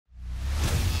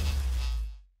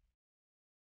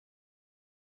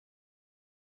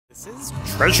This is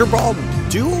Treasure Ball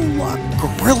Dual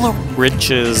Gorilla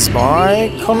Riches by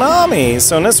Konami.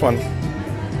 So in this one,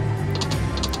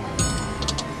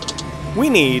 we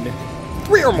need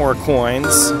 3 or more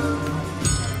coins,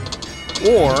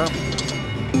 or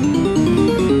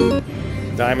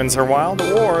diamonds are wild,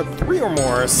 or 3 or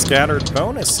more scattered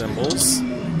bonus symbols.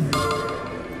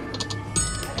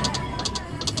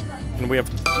 And we of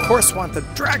course want the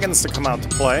dragons to come out to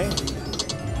play,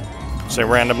 which they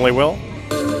randomly will.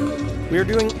 We are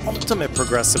doing ultimate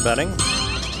progressive betting.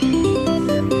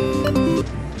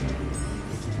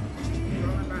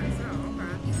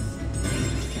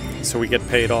 So we get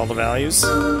paid all the values.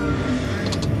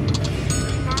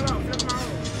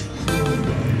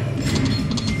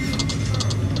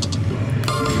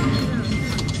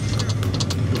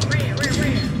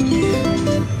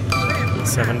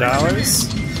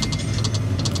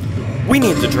 $7. We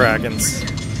need the dragons.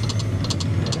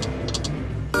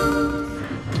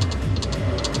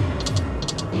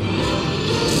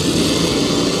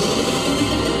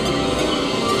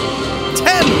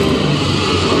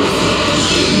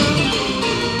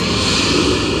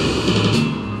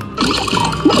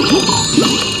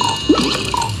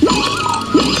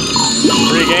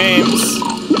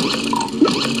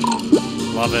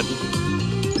 Love it.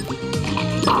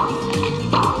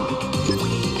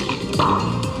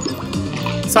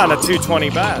 It's on a 220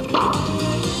 bat.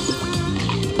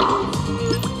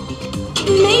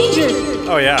 Major.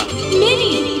 Oh yeah.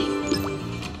 Mini.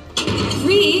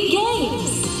 3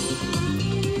 games.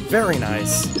 Very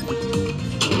nice.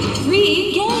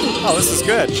 3 games. Oh, this is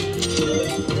good.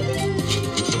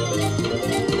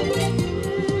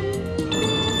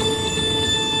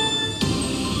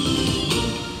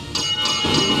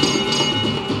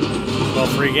 Well,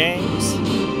 3 games.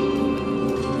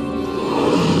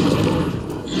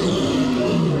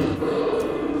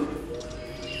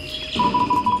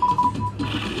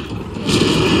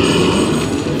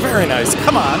 Very nice.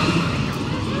 Come on.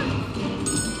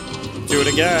 Do it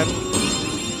again.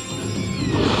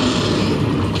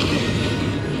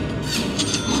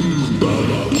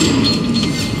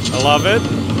 I love it.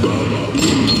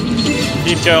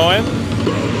 Keep going.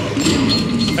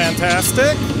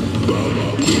 Fantastic.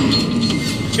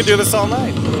 You could do this all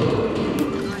night.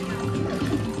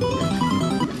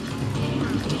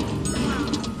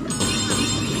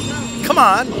 Come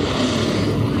on.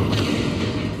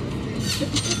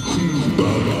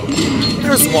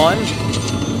 There's 1.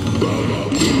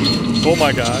 Oh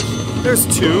my gosh. There's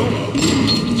 2.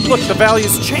 Look, the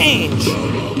values change.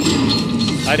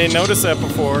 I didn't notice that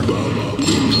before.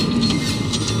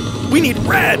 We need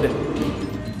red.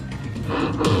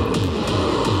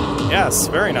 Yes,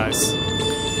 very nice.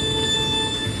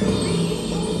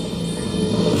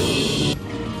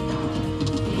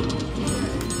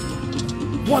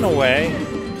 One away.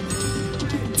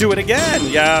 Do it again.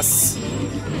 Yes.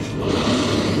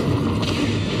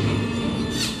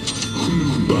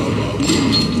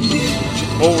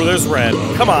 Oh, there's red.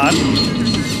 Come on.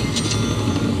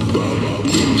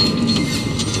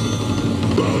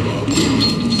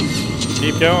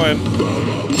 Keep going.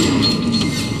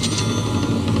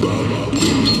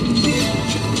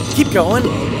 Keep going.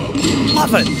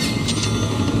 Love it.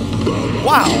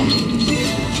 Wow.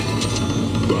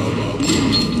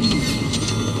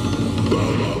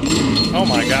 Oh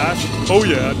my gosh. Oh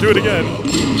yeah, do it again.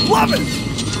 Love it!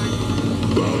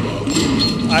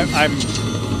 I'm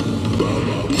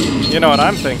you know what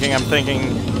I'm thinking? I'm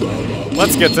thinking,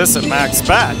 let's get this at max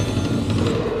bet.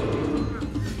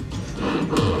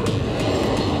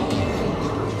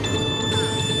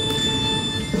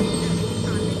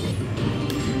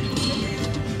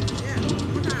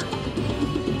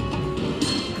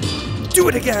 Do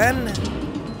it again!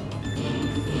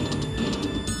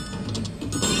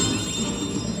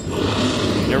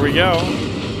 Here we go.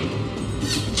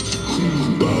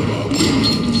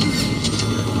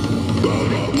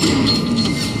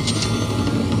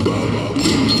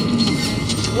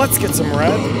 Let's get some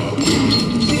red.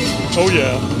 Oh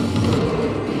yeah.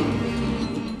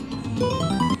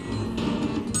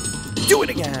 Do it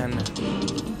again.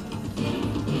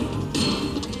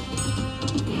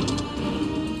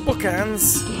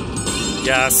 Bookends.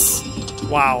 Yes.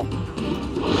 Wow.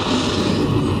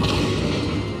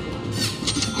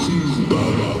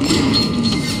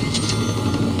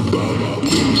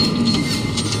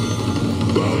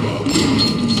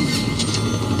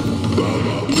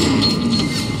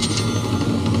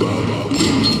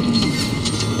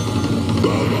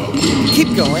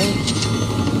 Keep going.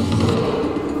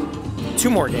 2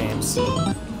 more games.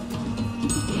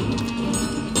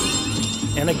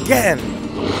 And again.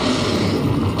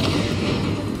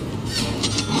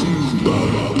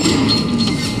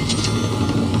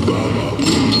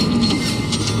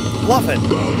 Love it.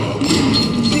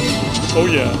 Oh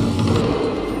yeah.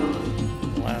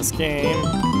 Last game.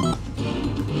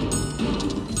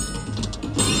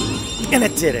 And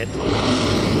it did it.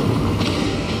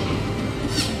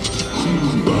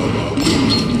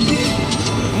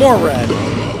 More red.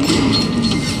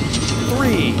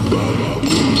 3,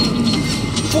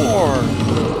 4.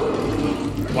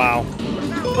 Wow.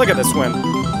 Look at this win.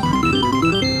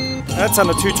 That's on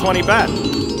a 220 bet.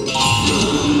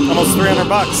 Almost 300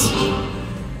 bucks.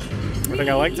 I think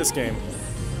I like this game.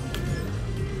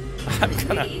 I'm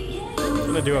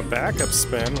gonna do a backup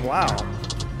spin. Wow.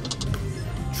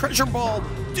 Treasure Ball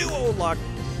Duo Luck.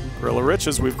 Grill of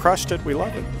Riches, we've crushed it. We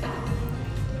love it.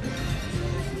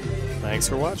 Thanks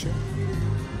for watching.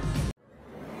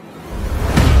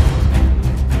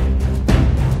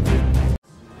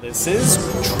 This is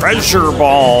Treasure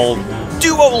Ball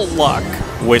Duo Luck.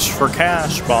 Wish for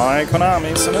Cash by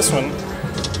Konami. So this one,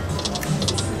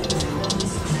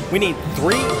 we need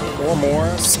 3 or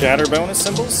more scatter bonus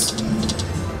symbols.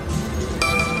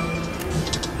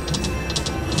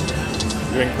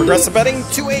 Doing progressive betting,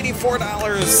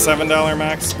 $284, $7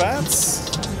 max bets.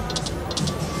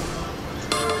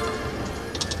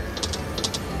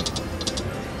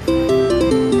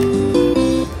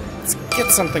 Let's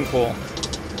get something cool,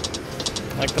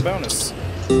 like the bonus.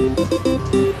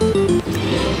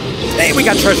 Hey, we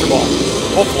got Treasure Ball.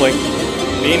 Hopefully.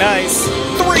 Be nice. 3!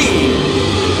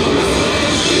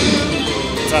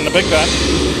 It's on the big bet.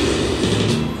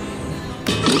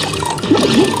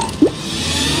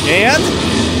 And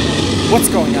what's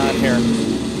going on here?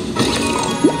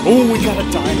 Oh, we got a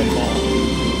diamond ball.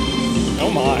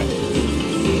 Oh my.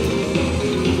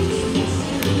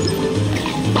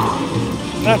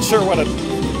 Not sure what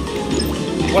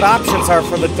options are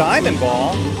for the diamond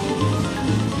ball.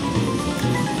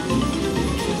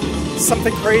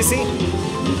 Something crazy?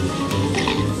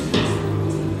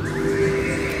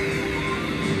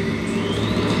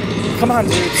 Come on,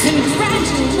 dude.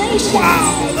 Congratulations!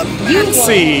 Wow, the You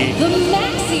Maxi! won the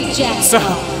Maxi jackpot! So,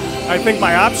 I think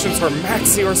my options were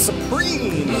Maxi or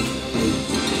Supreme.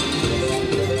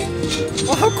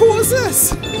 Well, how cool is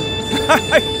this?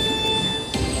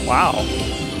 Wow.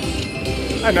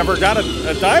 I never got a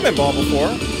diamond ball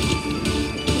before.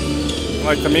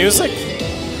 Like the music?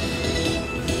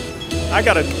 I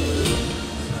gotta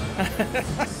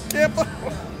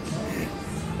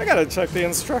check the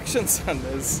instructions on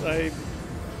this. I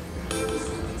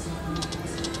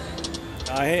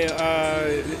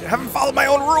haven't followed my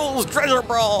own rules. Treasure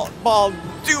Ball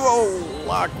Duo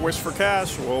Lock Wish for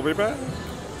Cash. We'll be back.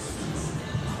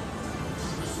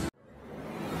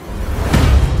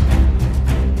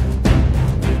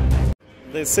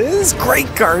 This is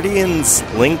Great Guardians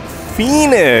Link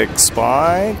Phoenix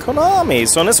by Konami.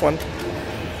 So on this one,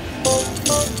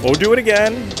 we'll do it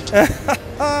again.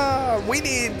 We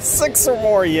need 6 or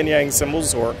more yin yang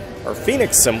symbols or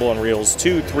Phoenix symbol in reels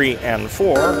 2, 3, and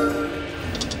 4.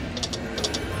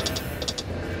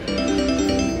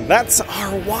 That's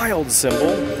our wild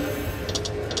symbol.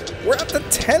 We're at the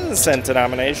 10-cent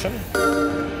denomination.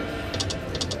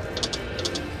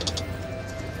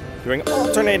 Doing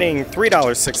alternating $3,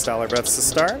 $6 bets to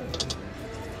start.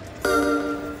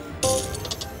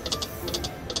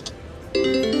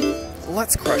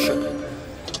 Let's crush it.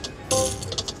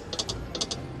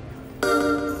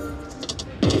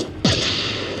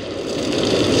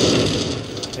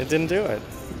 It didn't do it.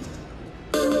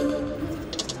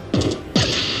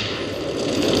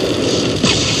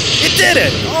 It did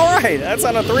it! Alright, that's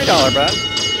on a $3 bet.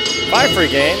 5 free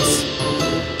games.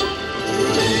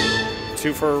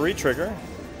 2 for a retrigger.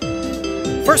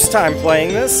 First time playing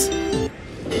this.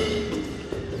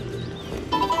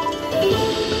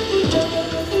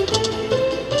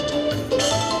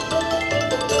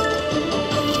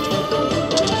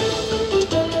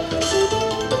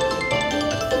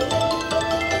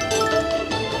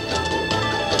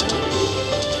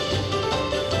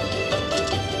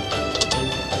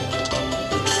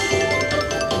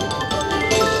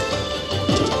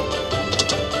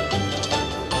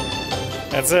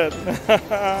 That's it.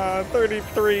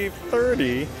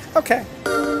 33.30. Okay.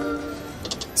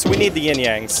 So we need the yin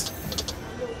yangs.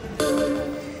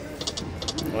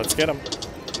 Let's get them.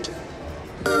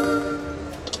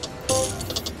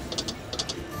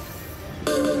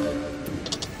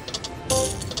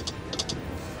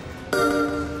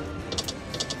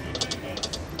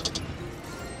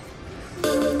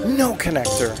 No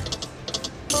connector.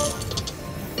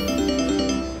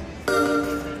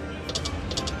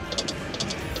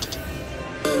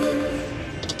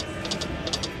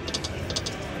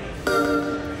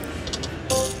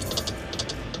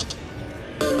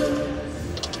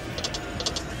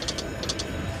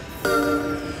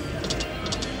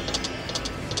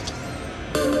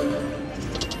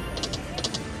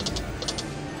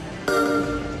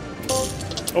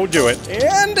 Oh, do it.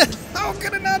 And how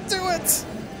could it not do it?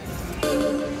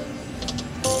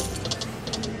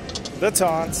 The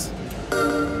taunts.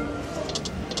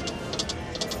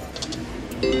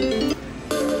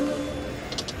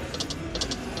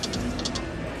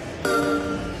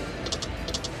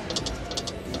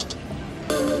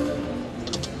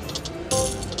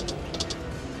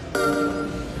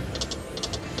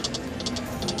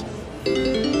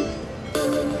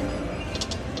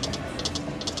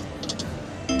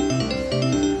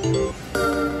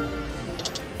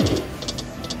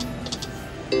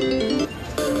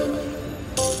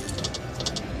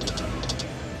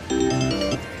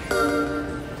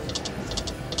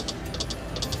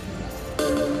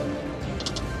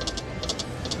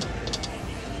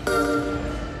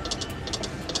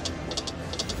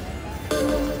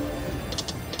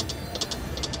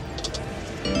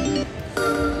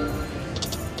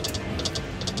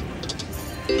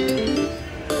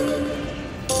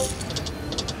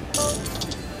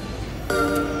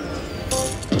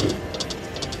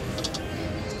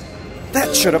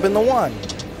 That should have been the one.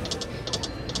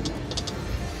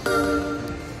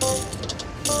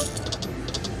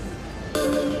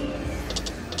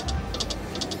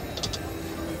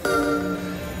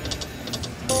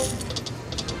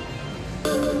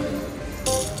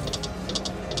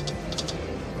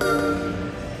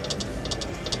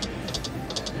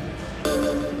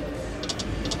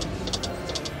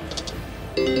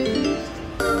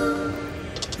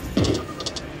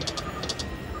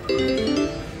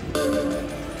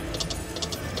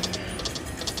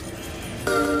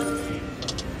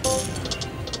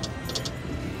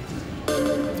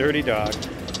 Dirty dog.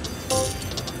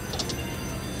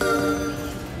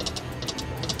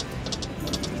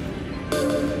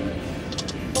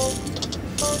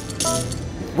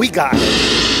 We got it.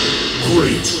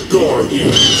 Great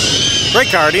Guardians.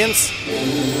 Great Guardians.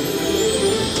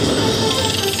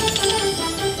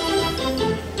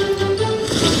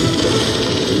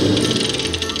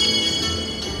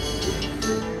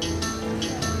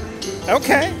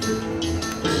 Okay.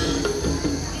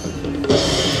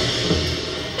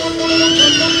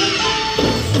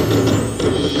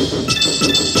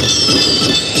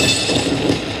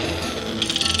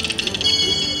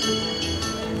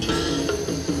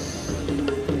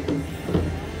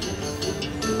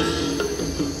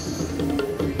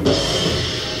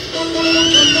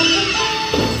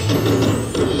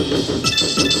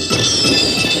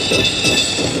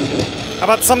 How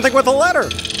about something with a letter?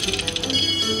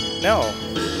 No.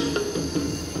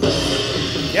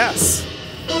 Yes.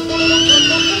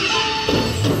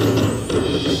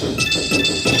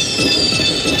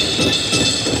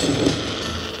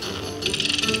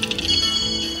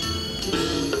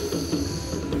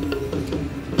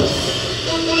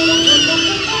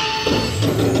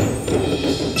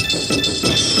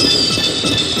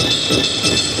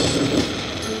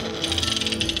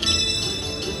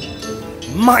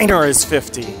 Minor is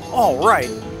 50. All right.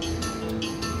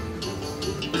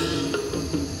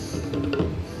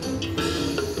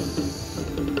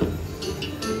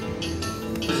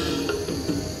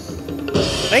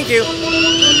 Thank you.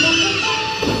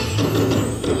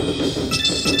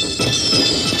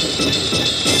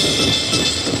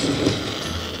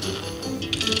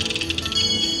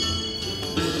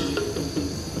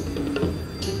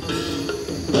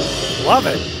 Love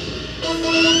it.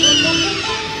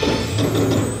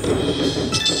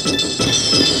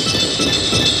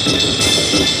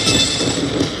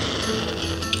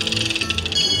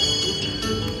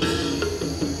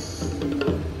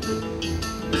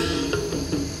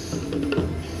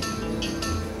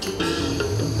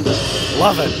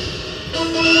 Love it.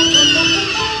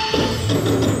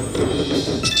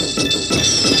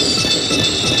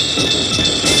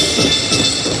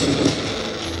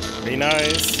 Be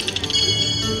nice.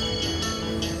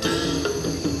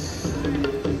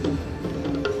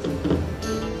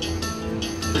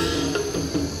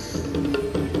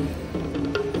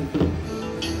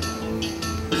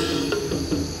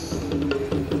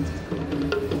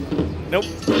 Nope.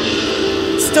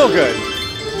 Still good.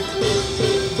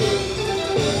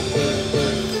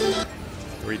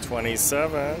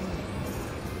 327.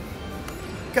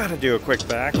 Gotta do a quick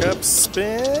backup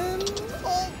spin.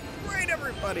 All right,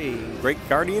 everybody. Great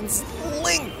Guardians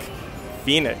Link.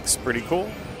 Phoenix. Pretty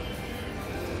cool.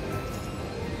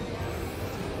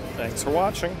 Thanks for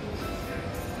watching.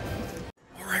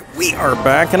 All right, we are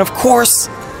back. And of course,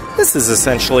 this is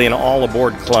essentially an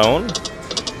all-aboard clone.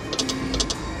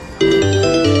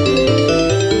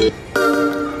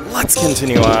 Let's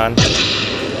continue on.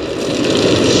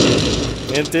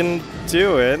 It didn't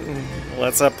do it.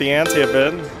 Let's up the ante a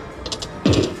bit.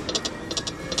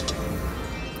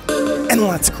 And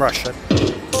let's crush it.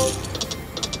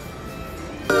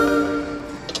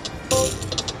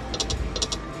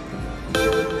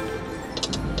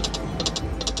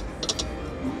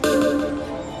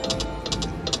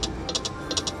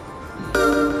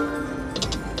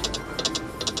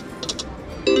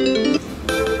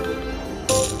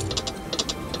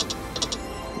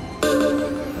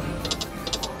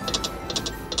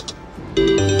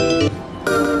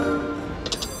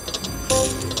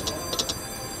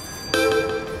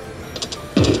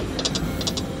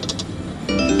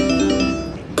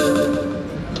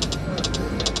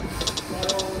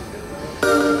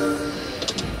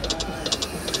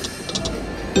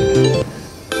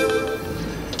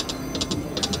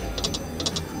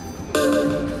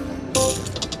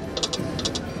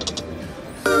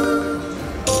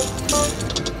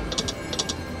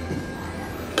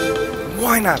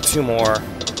 Why not two more?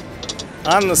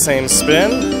 On the same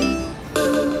spin.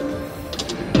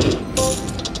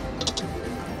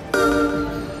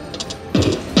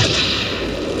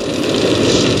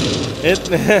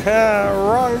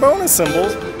 Wrong bonus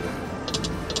symbols.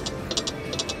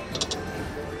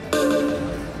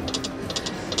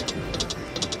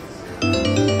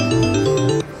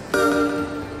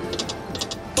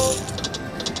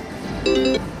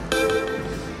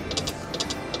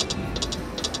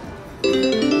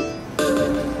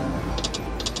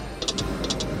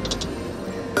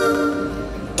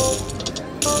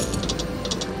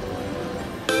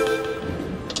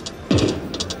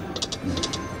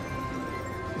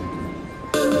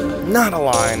 Not a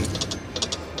line.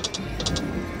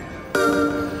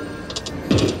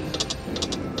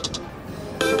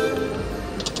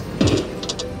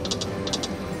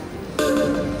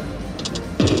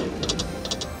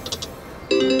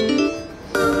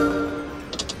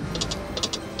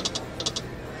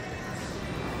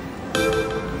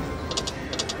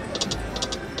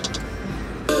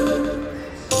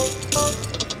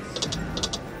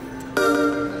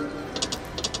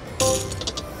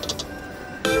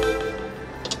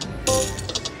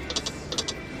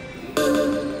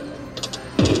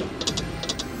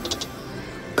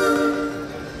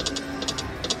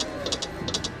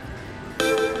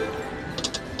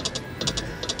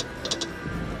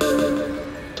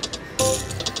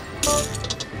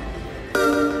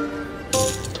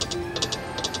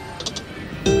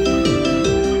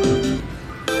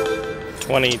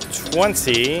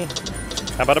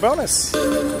 $20. How about a bonus?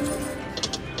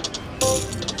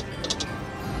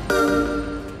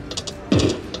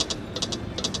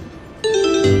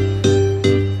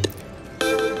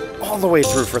 All the way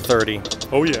through for 30.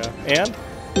 Oh yeah. And?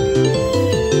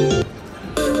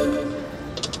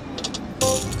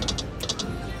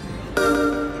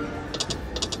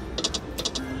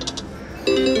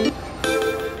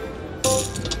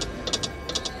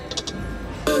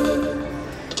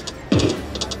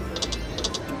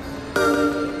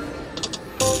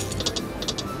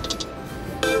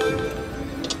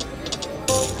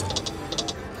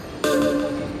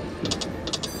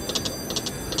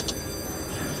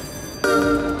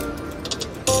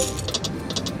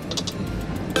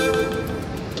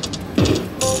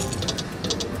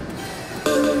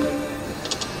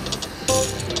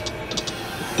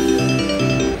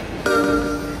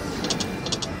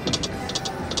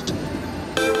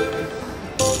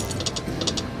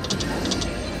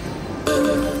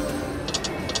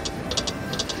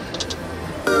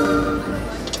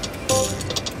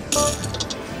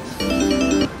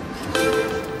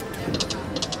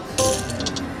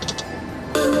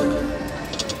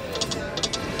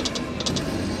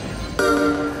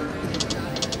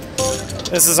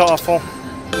 This is awful.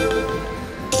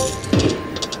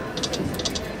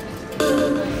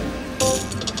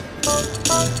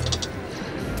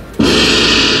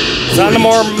 It's on the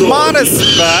more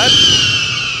modest bet.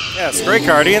 Yes, great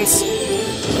Guardians.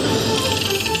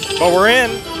 But we're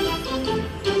in.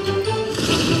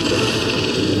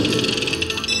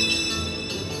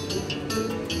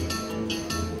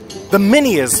 The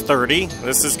mini is 30.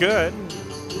 This is good.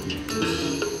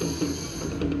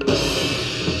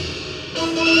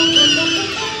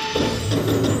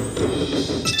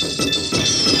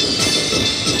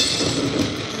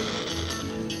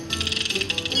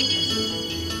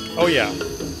 Oh yeah.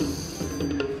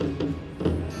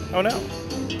 Oh no.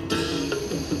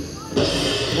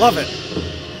 Love it.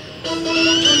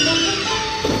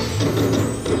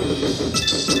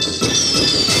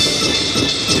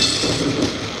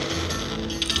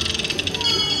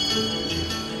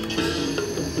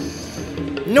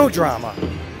 No drama.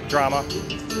 Drama.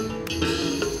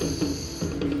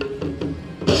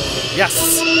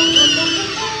 Yes.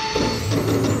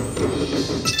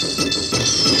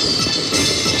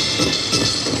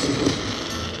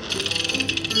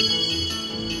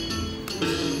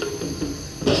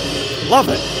 love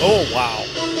it. Oh, wow.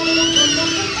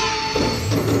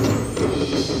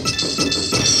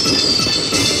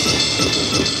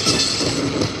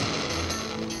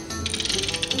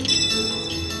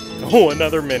 Oh,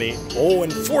 another mini. Oh,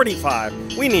 and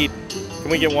 45. We need...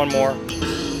 Can we get one more?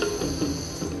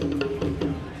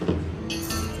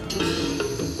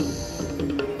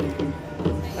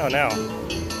 Oh, no.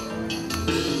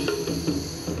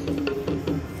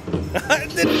 I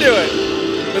didn't do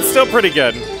it. It's still pretty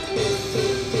good.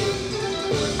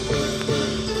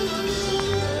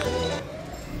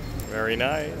 Very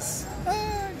nice.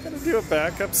 Gonna do a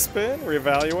backup spin,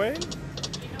 reevaluate.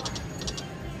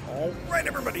 All right,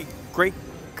 everybody. Great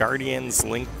Guardians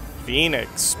Link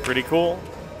Phoenix. Pretty cool.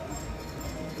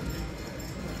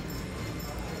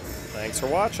 Thanks for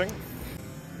watching.